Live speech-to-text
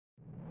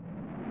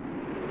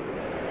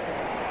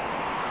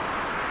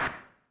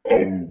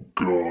Oh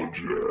god,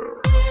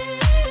 yeah.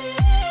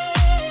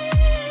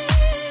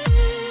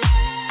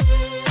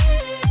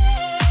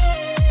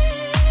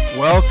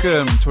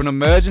 Welcome to an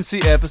emergency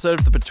episode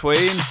of the Between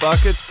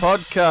Buckets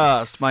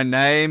podcast. My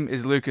name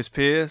is Lucas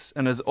Pearce,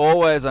 and as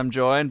always, I'm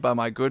joined by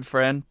my good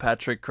friend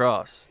Patrick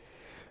Cross.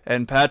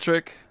 And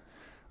Patrick,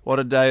 what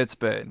a day it's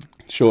been.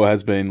 Sure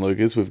has been,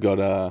 Lucas. We've got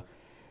a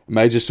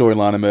major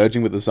storyline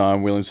emerging with the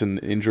Zion Williamson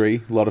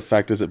injury. A lot of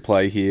factors at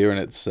play here, and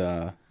it's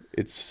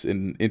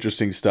an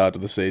interesting start to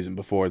the season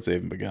before it's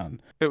even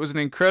begun. It was an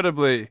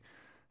incredibly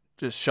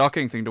just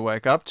shocking thing to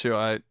wake up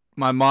to.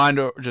 My mind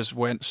just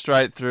went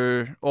straight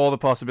through all the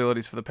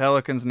possibilities for the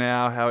Pelicans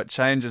now, how it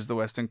changes the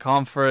Western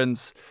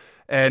Conference,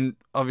 and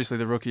obviously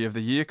the Rookie of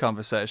the Year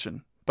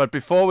conversation. But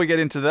before we get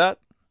into that,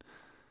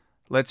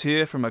 let's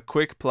hear from a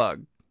quick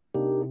plug.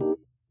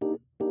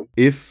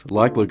 If,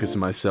 like Lucas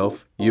and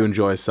myself, you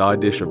enjoy a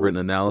side dish of written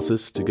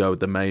analysis to go with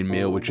the main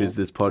meal, which is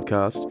this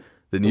podcast,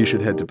 then you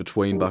should head to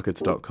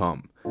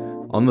betweenbuckets.com.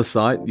 On the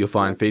site, you'll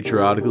find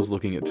feature articles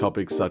looking at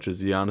topics such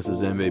as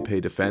Giannis's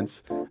MVP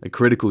defense, a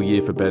critical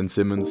year for Ben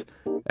Simmons,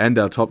 and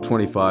our top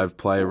 25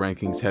 player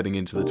rankings heading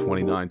into the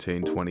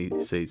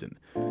 2019-20 season.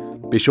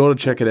 Be sure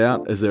to check it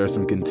out, as there are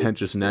some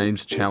contentious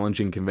names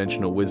challenging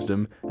conventional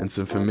wisdom and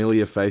some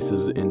familiar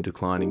faces in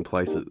declining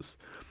places.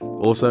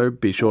 Also,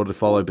 be sure to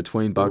follow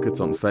Between Buckets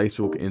on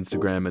Facebook,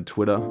 Instagram, and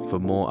Twitter for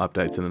more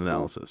updates and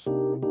analysis.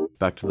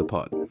 Back to the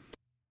pod.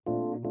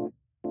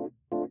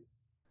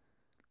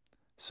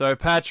 So,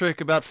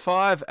 Patrick, about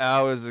 5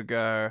 hours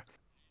ago,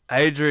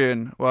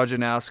 Adrian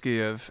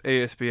Wojnarowski of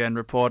ESPN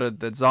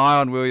reported that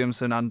Zion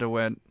Williamson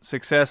underwent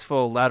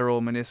successful lateral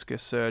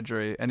meniscus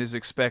surgery and is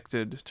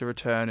expected to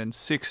return in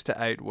 6 to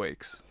 8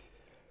 weeks.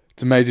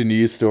 It's a major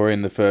news story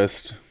and the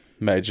first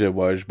major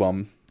Woj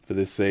bomb for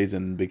this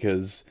season,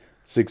 because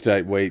 6 to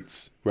 8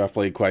 weeks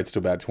roughly equates to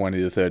about 20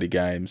 to 30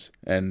 games.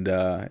 And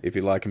if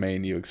you're like me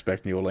and you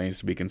expect New Orleans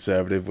to be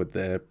conservative with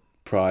their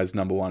prize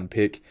number one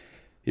pick,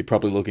 you're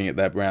probably looking at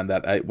that around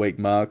that 8-week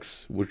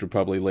marks, which would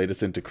probably lead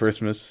us into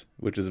Christmas,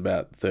 which is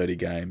about 30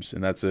 games.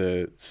 And that's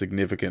a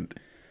significant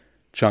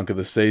chunk of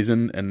the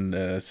season and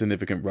a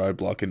significant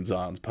roadblock in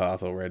Zion's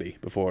path already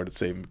before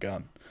it's even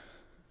begun.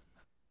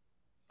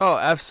 Oh,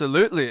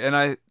 absolutely. And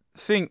I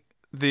think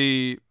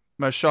the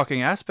most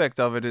shocking aspect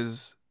of it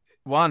is,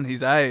 one,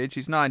 his age.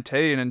 He's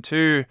 19, and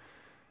two,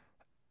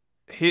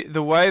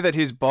 the way that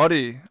his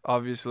body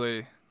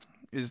obviously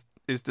is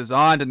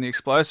designed and the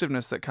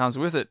explosiveness that comes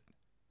with it.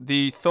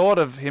 The thought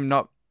of him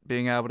not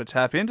being able to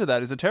tap into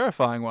that is a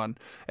terrifying one.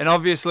 And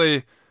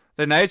obviously,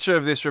 the nature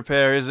of this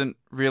repair isn't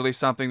really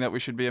something that we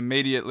should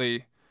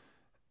immediately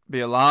be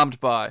alarmed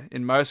by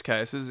in most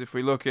cases. If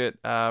we look at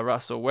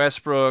Russell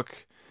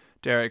Westbrook,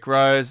 Derrick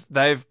Rose,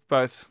 they've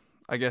both,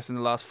 I guess, in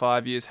the last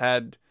 5 years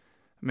had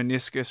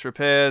meniscus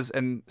repairs,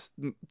 and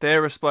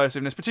their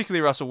explosiveness,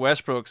 particularly Russell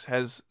Westbrook's,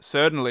 has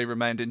certainly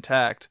remained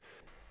intact.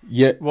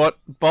 Yeah. What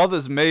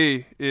bothers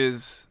me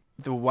is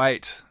the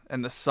weight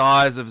and the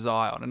size of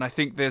Zion, and I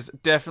think there's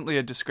definitely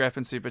a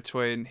discrepancy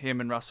between him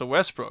and Russell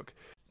Westbrook.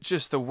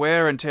 Just the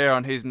wear and tear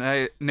on his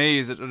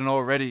knees at an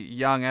already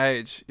young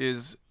age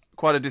is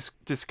quite a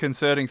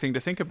disconcerting thing to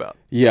think about.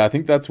 Yeah, I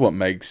think that's what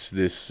makes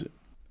this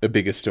a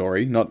bigger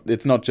story.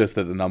 It's not just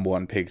that the number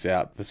one pick's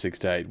out for 6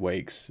 to 8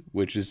 weeks,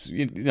 which is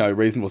a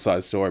reasonable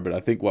sized story, but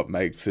I think what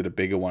makes it a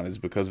bigger one is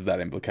because of that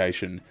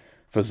implication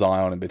for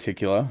Zion in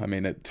particular. I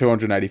mean, at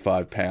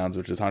 285 pounds,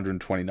 which is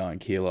 129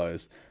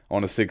 kilos,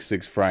 on a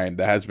 6'6" frame,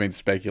 there has been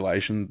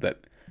speculation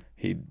that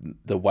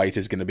the weight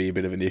is going to be a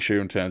bit of an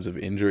issue in terms of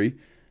injury.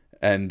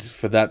 And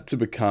for that to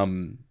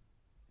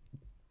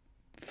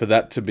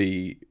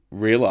be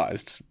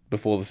realised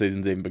before the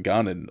season's even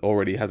begun and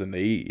already has a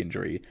knee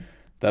injury,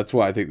 that's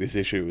why I think this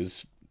issue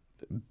is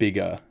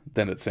bigger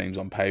than it seems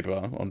on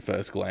paper on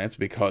first glance,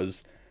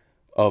 because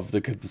of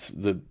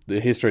the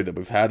history that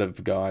we've had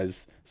of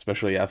guys,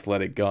 especially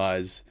athletic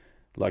guys,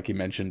 like you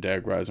mentioned,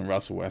 Derrick Rose and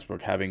Russell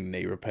Westbrook, having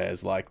knee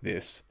repairs like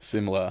this,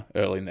 similar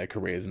early in their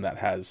careers, and that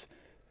has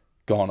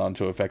gone on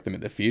to affect them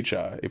in the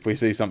future. If we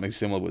see something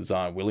similar with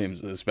Zion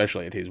Williamson,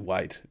 especially at his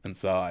weight and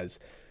size,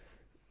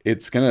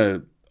 it's going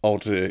to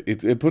alter,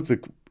 it puts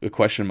a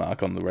question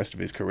mark on the rest of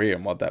his career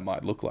and what that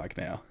might look like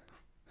now.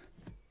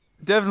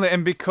 Definitely,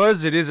 and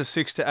because it is a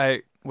 6 to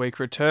 8 week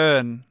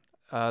return,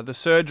 the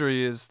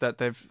surgery is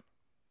that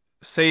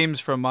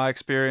seems from my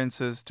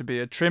experiences to be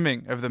a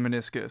trimming of the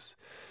meniscus.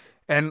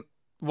 And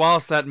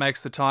whilst that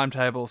makes the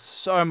timetable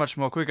so much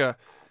more quicker,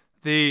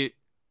 the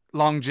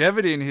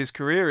longevity in his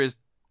career is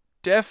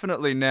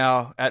definitely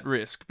now at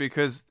risk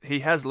because he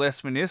has less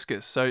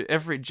meniscus. So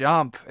every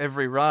jump,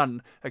 every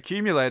run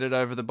accumulated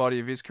over the body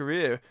of his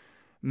career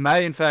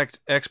may in fact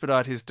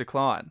expedite his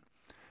decline.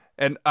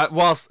 And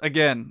whilst,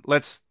 again,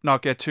 let's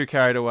not get too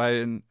carried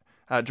away in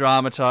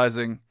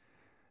dramatizing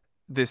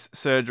this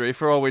surgery.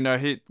 For all we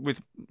know,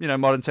 with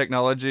modern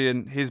technology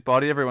and his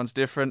body, everyone's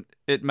different.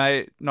 It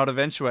may not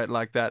eventuate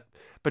like that.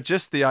 But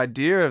just the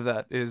idea of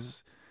that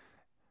is,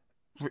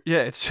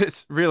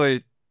 it's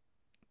really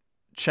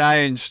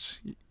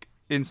changed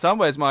in some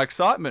ways, my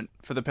excitement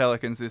for the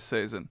Pelicans this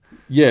season.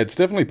 Yeah, it's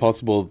definitely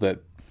possible that,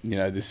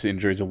 this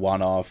injury is a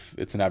one-off.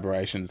 It's an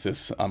aberration. It's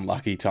just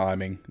unlucky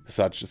timing,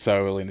 so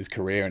early in his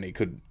career, and he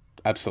could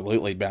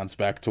absolutely bounce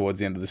back towards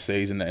the end of the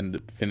season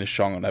and finish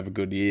strong and have a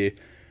good year.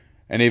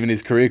 And even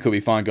his career could be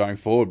fine going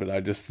forward, but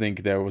I just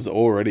think there was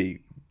already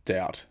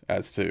doubt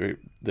as to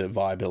the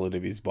viability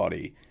of his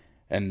body.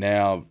 And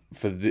now,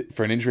 for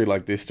an injury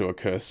like this to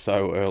occur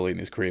so early in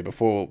his career,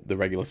 before the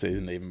regular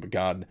season even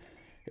begun,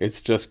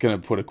 it's just going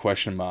to put a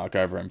question mark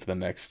over him for the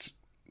next,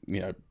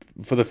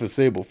 for the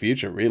foreseeable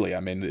future, really. I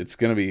mean, it's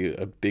going to be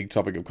a big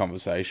topic of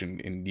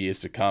conversation in years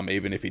to come,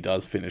 even if he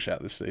does finish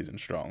out this season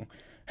strong.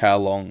 How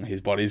long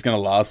his body is going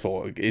to last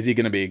for. Is he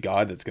going to be a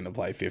guy that's going to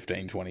play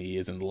 15, 20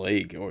 years in the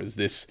league? Or is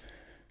this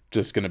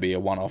just going to be a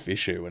one-off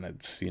issue and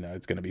it's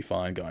going to be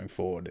fine going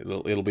forward?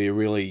 It'll be a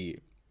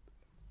really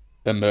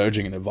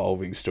emerging and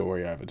evolving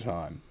story over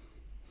time.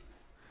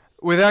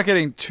 Without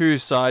getting too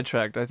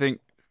sidetracked, I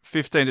think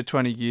 15 to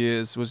 20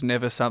 years was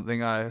never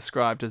something I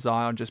ascribed to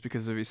Zion just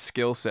because of his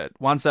skill set.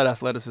 Once that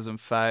athleticism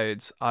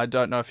fades, I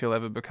don't know if he'll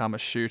ever become a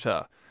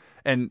shooter,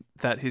 and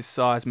that his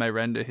size may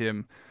render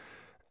him,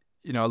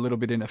 a little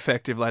bit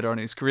ineffective later on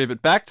in his career.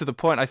 But back to the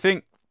point, I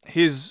think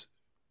his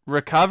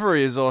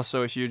recovery is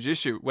also a huge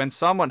issue. When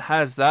someone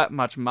has that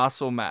much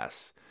muscle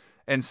mass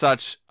and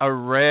such a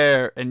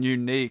rare and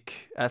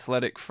unique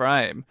athletic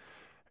frame,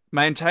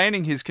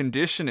 maintaining his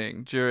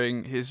conditioning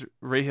during his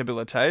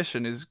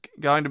rehabilitation is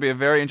going to be a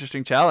very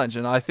interesting challenge.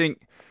 And I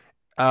think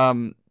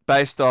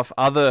based off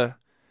other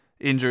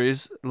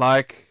injuries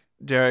like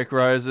Derrick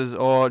Rose's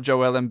or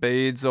Joel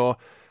Embiid's or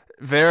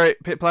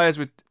players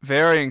with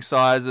varying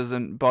sizes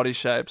and body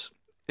shapes,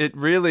 it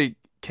really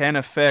can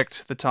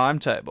affect the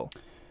timetable.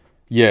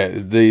 Yeah,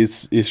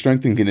 his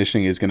strength and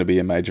conditioning is going to be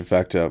a major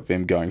factor for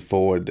him going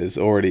forward.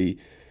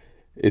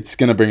 It's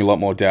going to bring a lot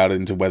more doubt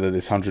into whether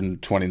this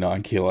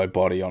 129 kilo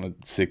body on a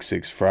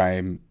 6'6"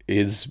 frame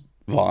is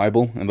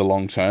viable in the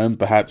long term.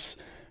 Perhaps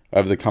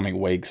over the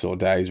coming weeks or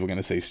days, we're going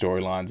to see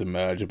storylines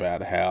emerge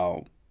about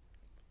how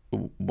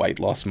weight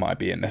loss might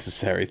be a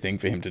necessary thing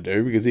for him to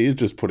do, because he is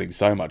just putting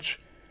so much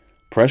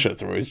pressure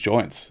through his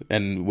joints.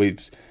 And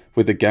with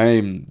a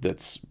game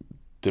that's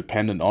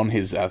dependent on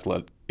his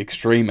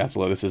extreme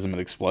athleticism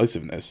and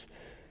explosiveness,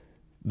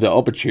 the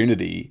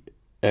opportunity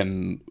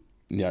and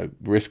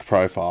risk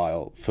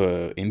profile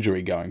for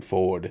injury going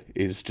forward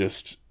is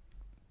just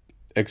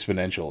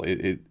exponential.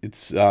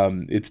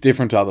 It's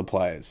different to other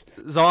players.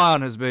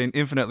 Zion has been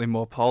infinitely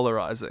more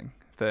polarizing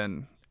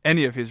than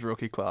any of his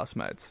rookie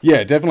classmates.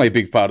 Yeah, definitely a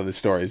big part of the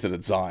story is that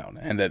it's Zion,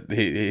 and that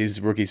his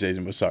rookie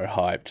season was so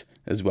hyped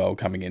as well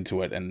coming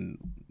into it, and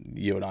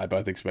you and I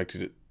both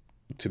expected it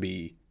to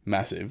be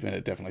massive, and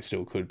it definitely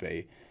still could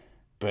be.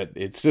 But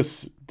it's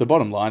just, the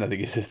bottom line, I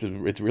think, is just,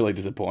 it's really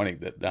disappointing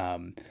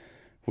that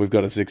we've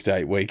got a 6 to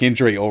 8 week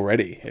injury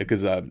already,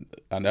 because I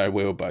know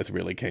we were both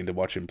really keen to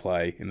watch him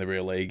play in the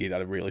real league. He'd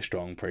had a really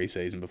strong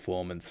preseason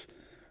performance.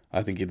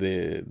 I think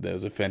there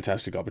was a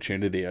fantastic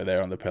opportunity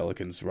there on the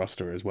Pelicans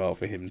roster as well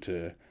for him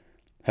to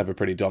have a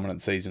pretty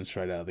dominant season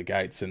straight out of the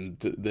gates, and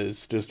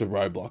there's just a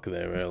roadblock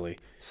there early.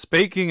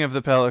 Speaking of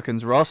the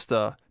Pelicans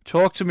roster,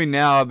 talk to me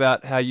now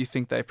about how you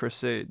think they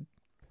proceed.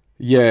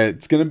 Yeah,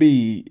 it's going to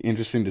be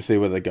interesting to see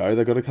where they go.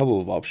 They've got a couple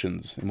of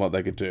options in what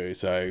they could do.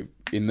 So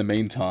in the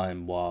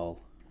meantime, while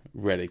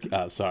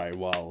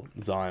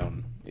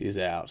Zion is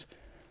out,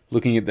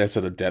 looking at their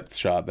sort of depth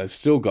chart, they've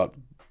still got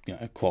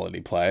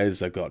quality players.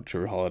 They've got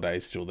Drew Holiday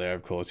still there,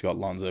 of course. You've got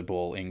Lonzo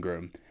Ball,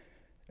 Ingram,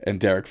 and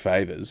Derek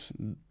Favors.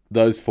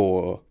 Those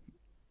four,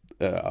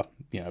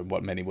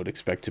 what many would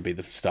expect to be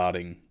the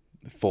starting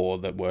four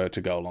that were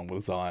to go along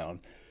with Zion.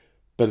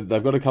 But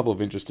they've got a couple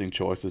of interesting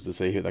choices to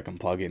see who they can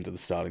plug into the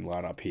starting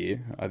lineup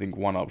here. I think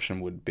one option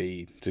would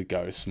be to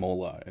go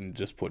smaller and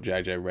just put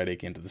JJ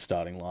Redick into the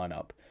starting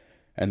lineup,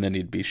 and then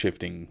you'd be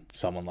shifting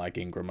someone like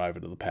Ingram over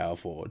to the power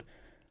forward.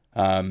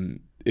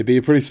 It'd be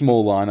a pretty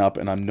small lineup,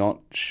 and I'm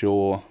not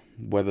sure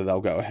whether they'll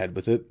go ahead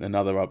with it.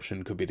 Another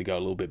option could be to go a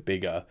little bit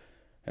bigger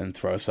and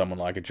throw someone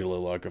like a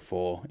Jahlil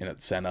Okafor in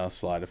at center,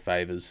 slide a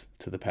Favors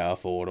to the power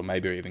forward, or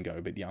maybe even go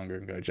a bit younger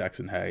and go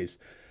Jackson Hayes.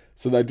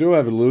 So they do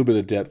have a little bit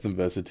of depth and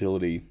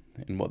versatility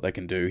in what they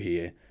can do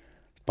here,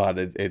 but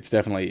it's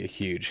definitely a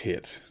huge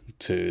hit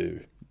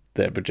to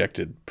their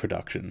projected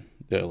production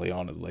early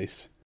on, at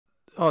least.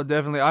 Oh,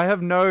 definitely. I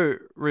have no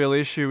real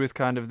issue with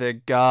kind of their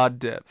guard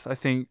depth. I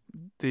think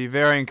the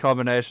varying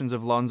combinations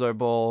of Lonzo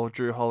Ball,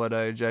 Drew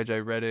Holiday,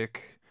 JJ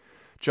Redick,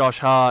 Josh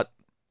Hart,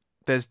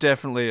 there's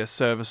definitely a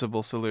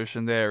serviceable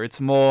solution there.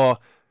 It's more,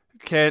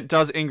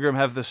 does Ingram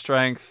have the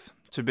strength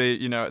to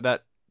be,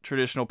 that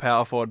traditional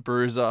power forward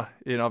bruiser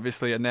in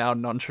obviously a now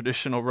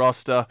non-traditional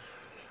roster,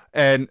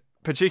 and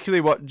particularly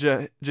what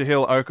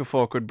Jahlil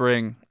Okafor could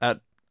bring at,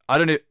 I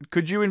don't know,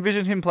 could you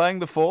envision him playing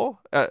the four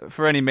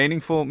for any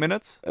meaningful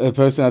minutes?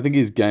 Personally, I think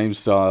his game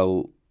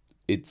style,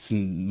 it's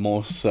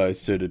more so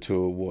suited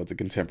towards a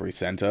contemporary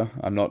center.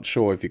 I'm not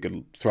sure if you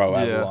could throw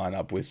out a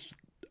lineup with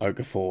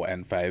Okafor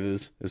and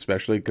Favors,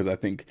 especially because I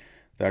think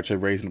they're actually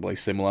reasonably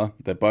similar.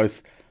 They're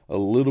both a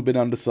little bit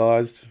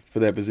undersized for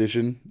their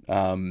position,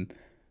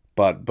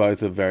 but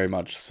both are very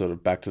much sort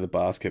of back to the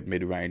basket,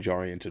 mid-range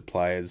oriented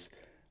players.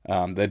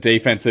 Their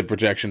defensive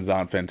projections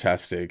aren't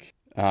fantastic,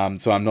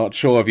 so I'm not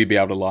sure if you'd be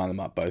able to line them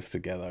up both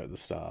together at the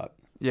start.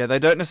 Yeah, they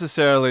don't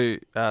necessarily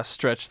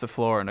stretch the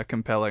floor in a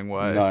compelling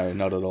way. No,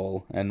 not at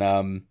all.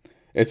 And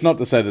it's not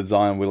to say that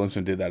Zion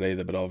Williamson did that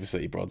either, but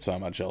obviously he brought so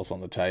much else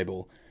on the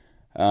table.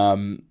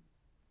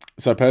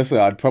 So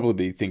personally, I'd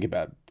probably think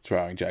about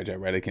throwing JJ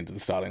Redick into the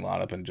starting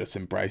lineup and just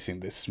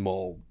embracing this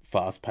small,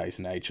 fast-paced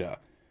nature.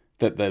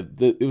 That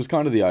it was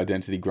kind of the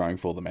identity growing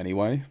for them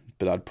anyway,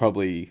 but I'd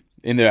probably,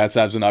 in their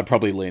absence, I'd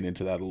probably lean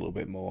into that a little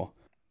bit more.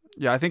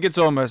 Yeah, I think it's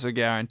almost a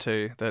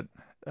guarantee that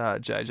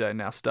JJ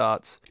now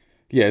starts.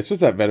 Yeah, it's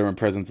just that veteran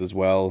presence as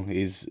well.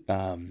 It's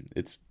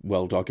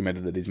well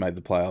documented that he's made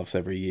the playoffs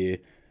every year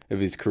of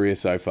his career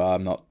so far.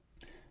 I'm not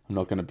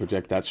going to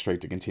project that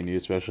streak to continue,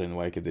 especially in the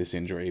wake of this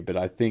injury. But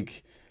I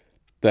think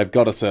they've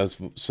got a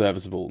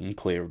serviceable and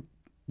clear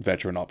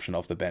veteran option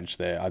off the bench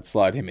there. I'd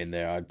slide him in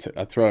there.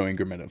 I'd throw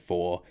Ingram in at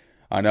 4.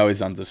 I know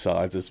he's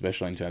undersized,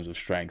 especially in terms of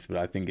strength, but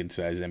I think in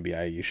today's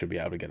NBA you should be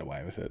able to get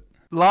away with it.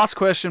 Last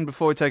question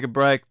before we take a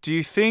break. Do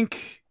you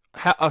think...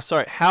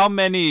 how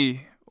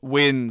many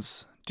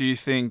wins do you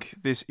think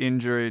this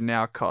injury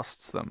now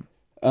costs them?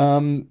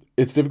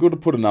 It's difficult to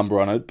put a number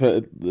on it,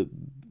 but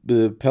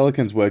the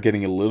Pelicans were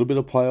getting a little bit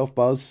of playoff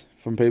buzz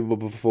from people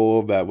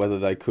before about whether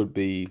they could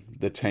be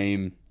the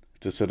team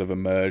to sort of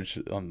emerge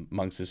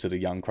amongst this sort of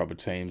young crop of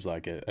teams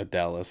like a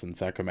Dallas and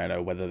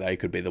Sacramento, whether they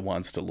could be the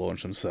ones to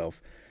launch themselves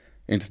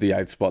into the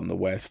 8th spot in the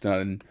West.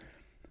 And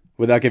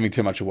without giving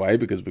too much away,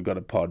 because we've got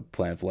a pod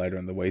planned for later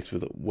in the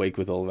week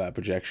with all of our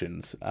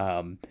projections,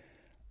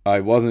 I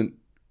wasn't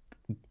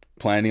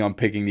planning on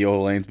picking the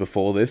Orleans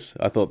before this.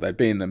 I thought they'd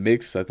be in the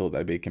mix. I thought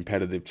they'd be a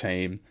competitive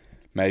team,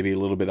 maybe a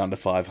little bit under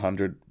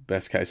 500,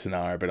 best case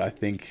scenario. But I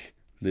think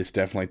this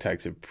definitely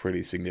takes a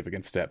pretty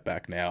significant step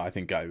back now. I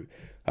think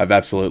I've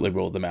absolutely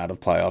ruled them out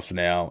of playoffs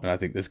now, and I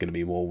think there's going to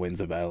be more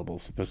wins available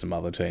for some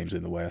other teams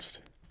in the West.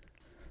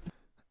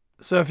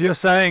 So if you're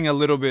saying a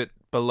little bit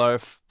below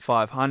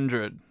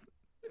 500,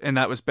 and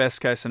that was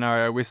best case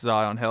scenario with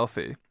Zion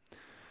healthy,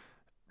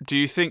 do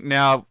you think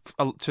now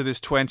to this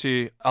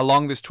 20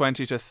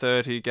 to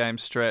 30 game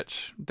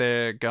stretch,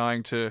 they're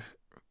going to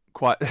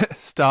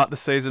start the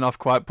season off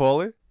quite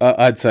poorly?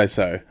 I'd say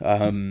so.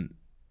 And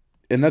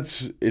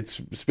it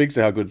speaks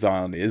to how good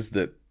Zion is,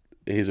 that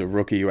he's a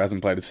rookie who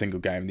hasn't played a single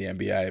game in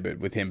the NBA, but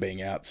with him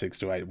being out 6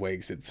 to 8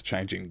 weeks, it's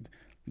changing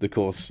the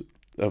course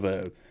of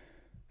a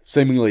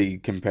seemingly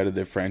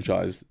competitive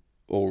franchise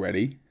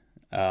already.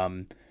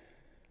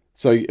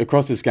 So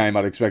across this game,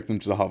 I'd expect them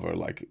to hover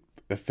like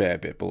a fair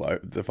bit below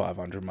the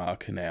 500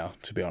 mark now,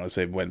 to be honest.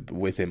 Even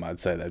with him, I'd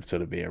say they'd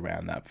sort of be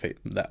around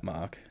that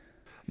mark.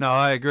 No,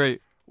 I agree.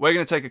 We're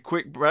going to take a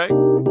quick break.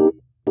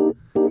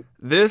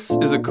 This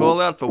is a call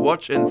out for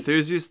watch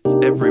enthusiasts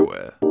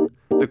everywhere.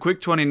 The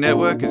Quick20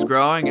 Network is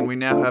growing, and we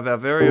now have our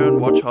very own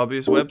watch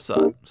hobbyist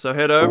website. So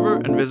head over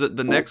and visit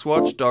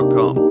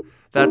thenextwatch.com.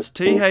 That's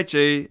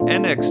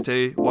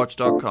THENXT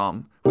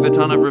watch.com. With a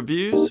ton of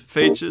reviews,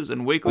 features,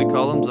 and weekly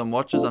columns on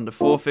watches under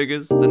 4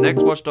 figures,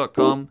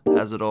 thenextwatch.com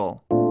has it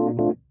all.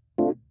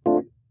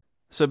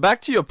 So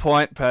back to your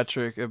point,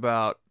 Patrick,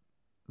 about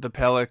the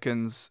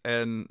Pelicans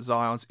and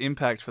Zion's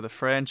impact for the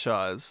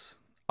franchise.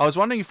 I was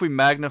wondering if we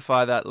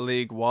magnify that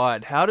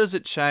league-wide, how does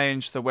it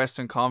change the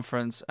Western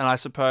Conference and I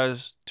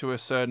suppose to a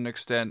certain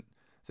extent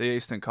the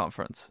Eastern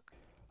Conference?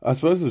 I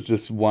suppose it's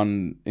just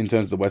one, in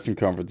terms of the Western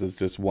Conference, it's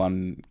just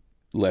one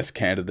less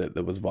candidate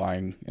that was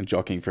vying and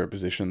jockeying for a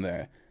position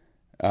there.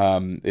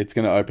 It's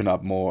going to open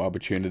up more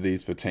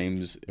opportunities for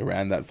teams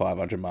around that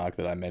 500 mark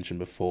that I mentioned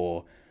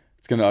before.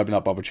 It's going to open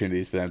up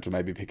opportunities for them to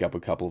maybe pick up a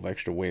couple of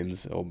extra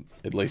wins, or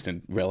at least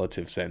in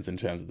relative sense in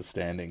terms of the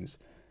standings.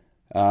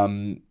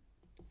 So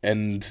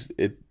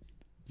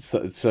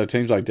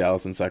teams like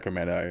Dallas and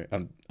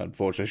Sacramento,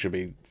 unfortunately, should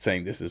be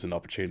seeing this as an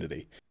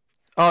opportunity.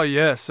 Oh,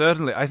 yeah,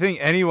 certainly. I think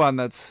anyone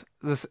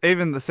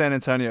even the San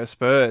Antonio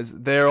Spurs,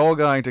 they're all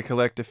going to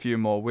collect a few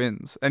more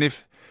wins. And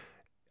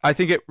I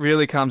think it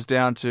really comes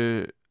down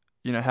to,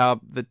 how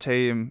the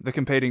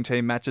competing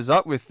team matches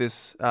up with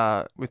this,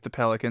 with the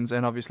Pelicans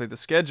and obviously the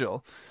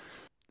schedule.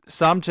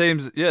 Some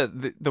teams,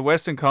 the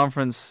Western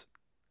Conference,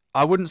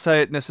 I wouldn't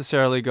say it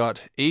necessarily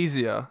got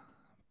easier,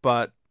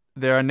 but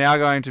there are now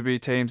going to be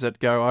teams that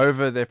go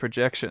over their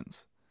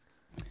projections.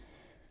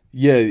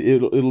 Yeah,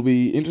 it'll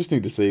be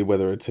interesting to see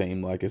whether a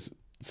team like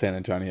San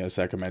Antonio,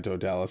 Sacramento, or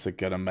Dallas are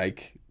going to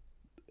make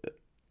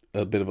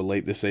a bit of a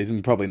leap this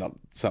season. Probably not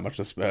so much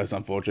the Spurs,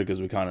 unfortunately, because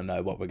we kind of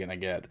know what we're going to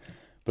get.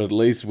 But at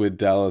least with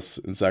Dallas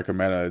and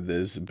Sacramento,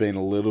 there's been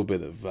a little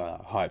bit of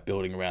hype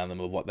building around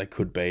them of what they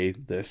could be.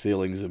 Their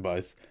ceilings are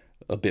both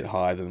a bit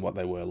higher than what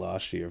they were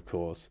last year, of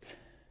course.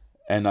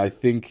 And I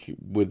think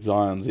with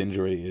Zion's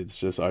injury, it's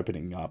just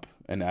opening up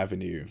an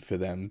avenue for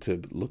them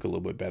to look a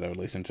little bit better, at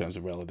least in terms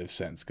of relative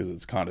sense, because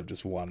it's kind of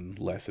just one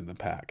less in the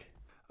pack.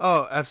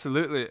 Oh,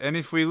 absolutely. And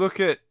if we look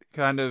at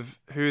kind of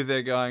who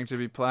they're going to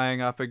be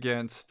playing up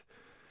against,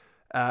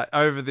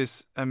 over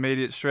this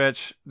immediate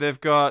stretch.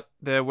 They've got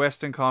their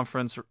Western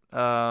Conference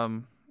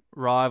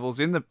rivals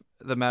in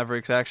the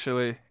Mavericks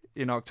actually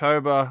in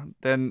October.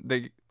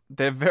 Then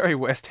they're very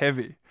West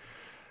heavy.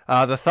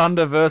 The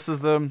Thunder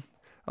versus them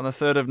on the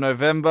 3rd of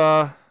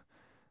November.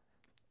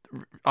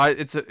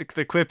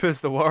 The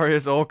Clippers, the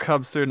Warriors all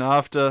come soon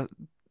after.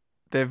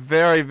 They're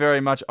very, very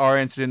much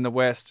oriented in the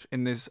West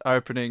in this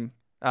opening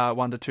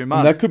 1 to 2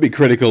 months. And that could be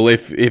critical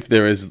if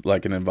there is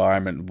like an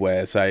environment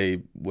where,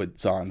 say, with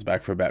Zion's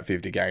back for about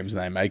 50 games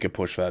and they make a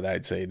push for that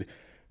 8 seed.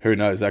 Who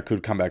knows? That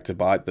could come back to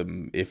bite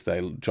them if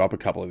they drop a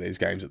couple of these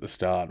games at the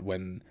start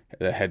when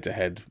the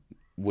head-to-head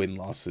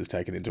win-loss is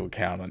taken into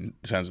account in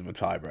terms of a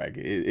tiebreak.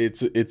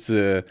 It's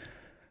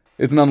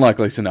an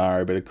unlikely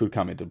scenario, but it could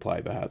come into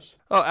play perhaps.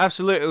 Oh,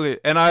 absolutely.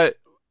 And I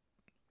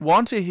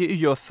want to hear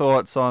your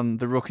thoughts on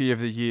the Rookie of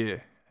the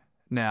Year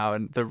now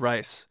and the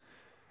race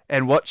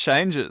and what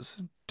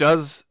changes.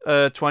 Does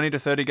a 20 to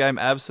 30 game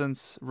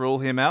absence rule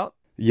him out?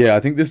 Yeah, I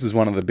think this is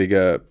one of the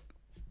bigger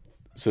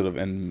sort of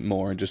and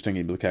more interesting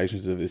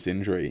implications of this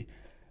injury.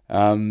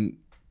 I'm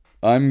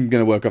going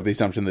to work off the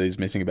assumption that he's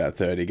missing about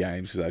 30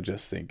 games because I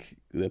just think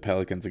the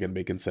Pelicans are going to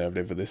be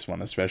conservative with this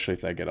one, especially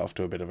if they get off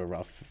to a bit of a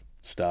rough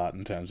start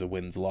in terms of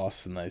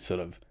wins-loss and they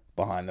sort of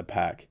behind the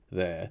pack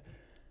there.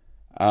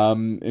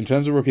 In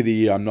terms of Rookie of the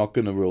Year, I'm not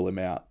going to rule him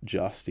out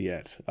just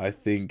yet. I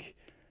think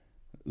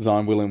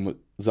Zion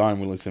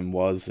Williamson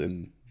was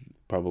and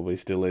probably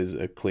still is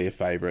a clear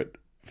favourite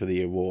for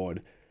the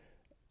award.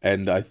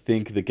 And I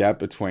think the gap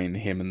between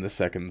him and the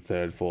second,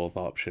 third, fourth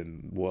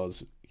option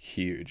was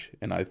huge.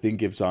 And I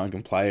think if Zion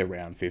can play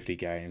around 50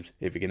 games,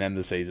 if he can end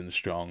the season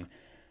strong,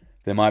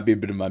 there might be a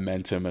bit of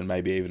momentum and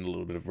maybe even a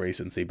little bit of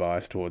recency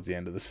bias towards the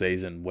end of the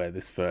season where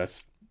this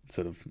first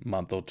sort of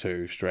month or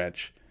two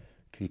stretch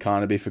can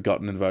kind of be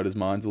forgotten in voters'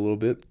 minds a little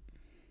bit.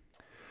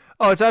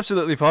 Oh, it's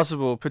absolutely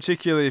possible,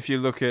 particularly if you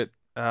look at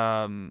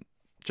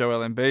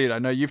Joel Embiid. I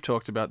know you've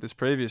talked about this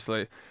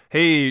previously.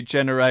 He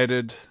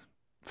generated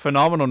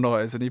phenomenal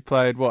noise and he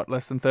played,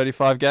 less than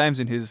 35 games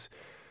in his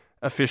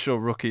official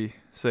rookie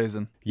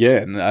season. Yeah,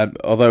 and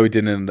although he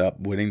didn't end up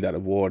winning that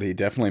award, he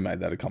definitely made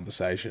that a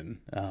conversation.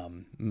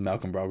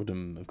 Malcolm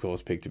Brogdon, of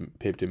course, pipped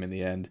him in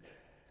the end.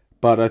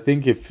 But I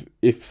think if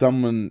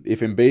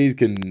Embiid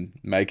can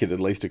make it at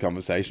least a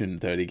conversation in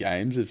 30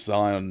 games, if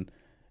Zion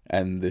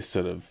and this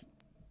sort of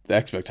the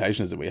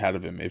expectations that we had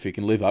of him, if he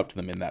can live up to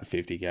them in that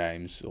 50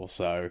 games or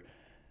so,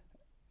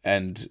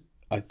 and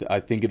I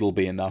think it'll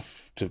be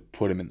enough to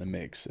put him in the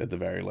mix at the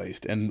very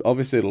least. And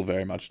obviously it'll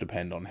very much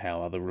depend on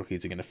how other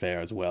rookies are going to fare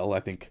as well. I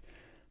think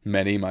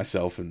many,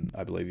 myself and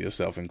I believe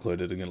yourself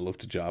included, are going to look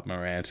to Ja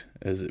Morant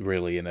as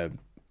really in a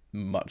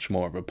much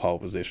more of a pole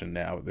position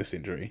now with this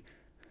injury.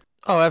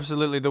 Oh,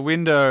 absolutely. The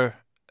window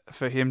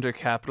for him to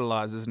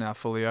capitalise is now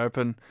fully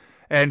open.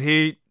 And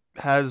he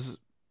has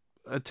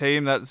a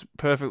team that's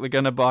perfectly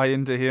going to buy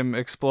into him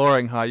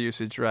exploring high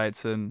usage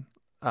rates and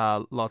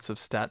lots of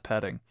stat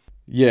padding.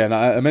 Yeah, and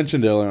I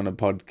mentioned earlier on a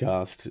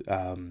podcast,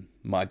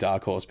 my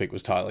dark horse pick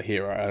was Tyler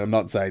Hero. And I'm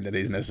not saying that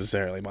he's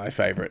necessarily my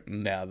favourite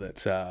now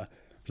that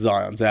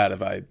Zion's out.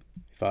 If I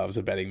was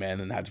a betting man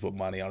and had to put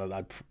money on it,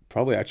 I'd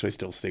probably actually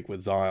still stick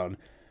with Zion.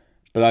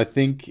 But I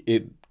think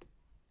it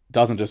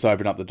doesn't just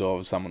open up the door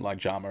of someone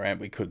like Ja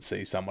Morant. We could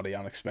see somebody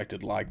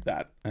unexpected like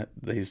that.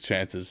 His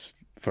chances,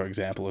 for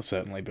example, are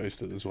certainly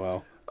boosted as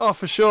well. Oh,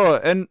 for sure.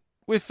 And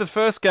with the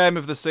first game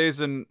of the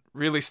season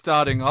really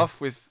starting off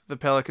with the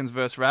Pelicans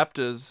versus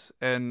Raptors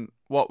and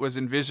what was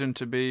envisioned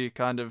to be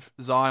kind of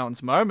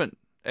Zion's moment,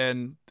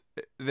 and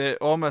there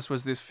almost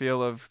was this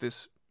feel of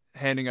this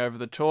handing over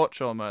the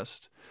torch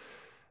almost.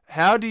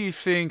 How do you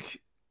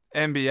think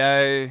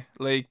NBA,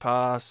 League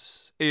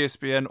Pass,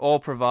 ESPN, all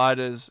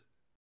providers...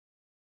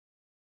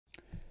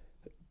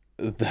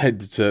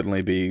 They'd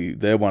certainly be...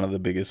 They're one of the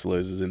biggest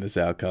losers in this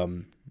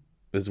outcome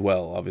as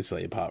well,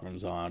 obviously, apart from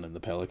Zion and the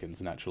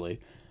Pelicans, naturally.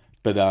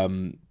 But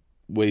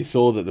we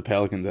saw that the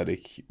Pelicans had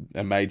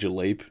a major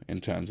leap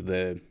in terms of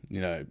their,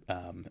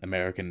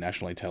 American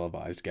nationally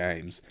televised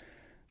games.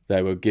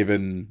 They were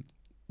given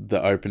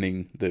the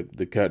opening,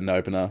 the curtain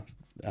opener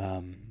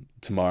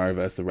tomorrow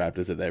versus the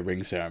Raptors at their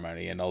ring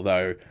ceremony. And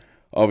although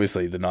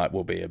obviously the night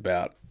will be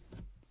about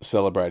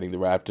celebrating the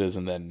Raptors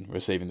and then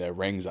receiving their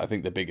rings, I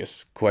think the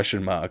biggest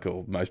question mark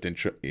or most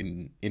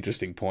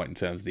interesting point in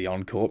terms of the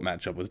on-court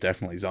matchup was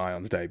definitely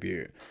Zion's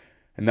debut.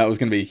 And that was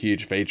going to be a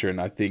huge feature. And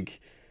I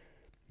think,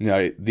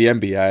 the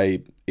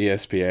NBA,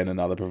 ESPN and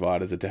other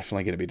providers are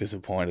definitely going to be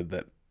disappointed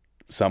that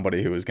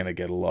somebody who is going to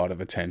get a lot of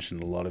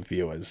attention, a lot of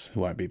viewers who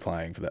won't be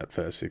playing for that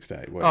first 6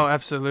 to 8 weeks. Oh,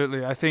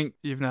 absolutely. I think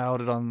you've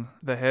nailed it on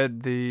the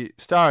head. The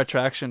star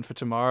attraction for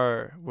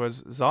tomorrow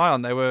was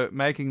Zion. They were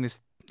making this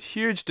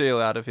huge deal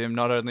out of him,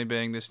 not only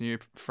being this new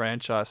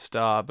franchise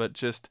star, but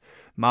just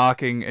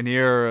marking an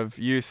era of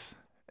youth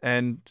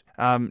and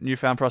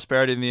newfound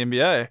prosperity in the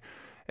NBA.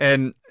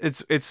 And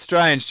it's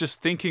strange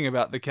just thinking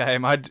about the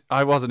game.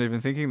 I wasn't even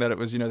thinking that it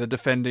was, the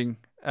defending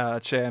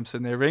champs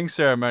and their ring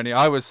ceremony.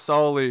 I was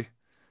solely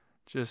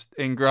just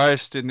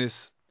engrossed in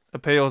this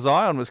appeal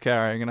Zion was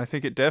carrying. And I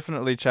think it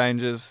definitely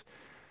changes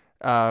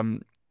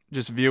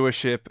just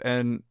viewership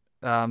and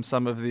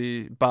some of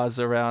the buzz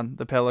around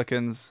the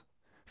Pelicans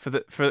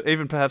for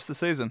even perhaps the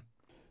season.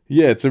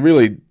 Yeah, it's a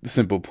really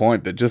simple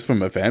point, but just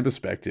from a fan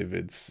perspective,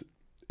 it's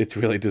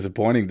really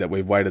disappointing that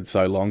we've waited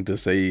so long to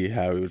see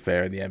how it would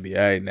fare in the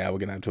NBA. Now we're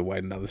going to have to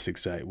wait another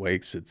 6 to 8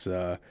 weeks. It's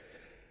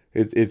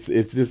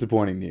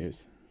disappointing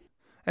news.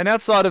 And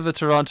outside of the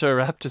Toronto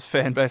Raptors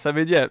fan base, I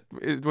mean, yeah,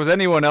 was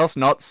anyone else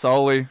not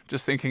solely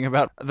just thinking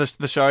about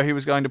the show he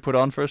was going to put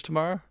on for us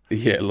tomorrow?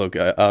 Yeah, look,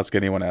 ask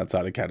anyone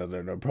outside of Canada,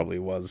 and it probably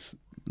was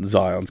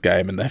Zion's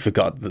game, and they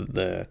forgot that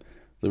the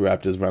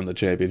Raptors won the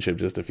championship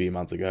just a few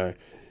months ago.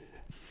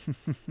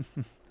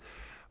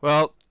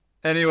 Well,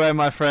 anyway,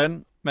 my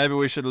friend, maybe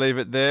we should leave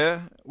it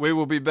there. We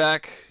will be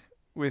back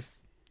with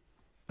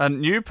a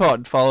new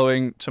pod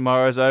following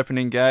tomorrow's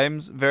opening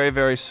games very,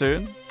 very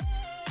soon.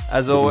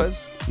 As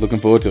always. Looking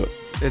forward to it.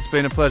 It's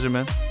been a pleasure,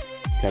 man.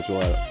 Catch you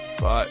later.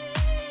 Bye.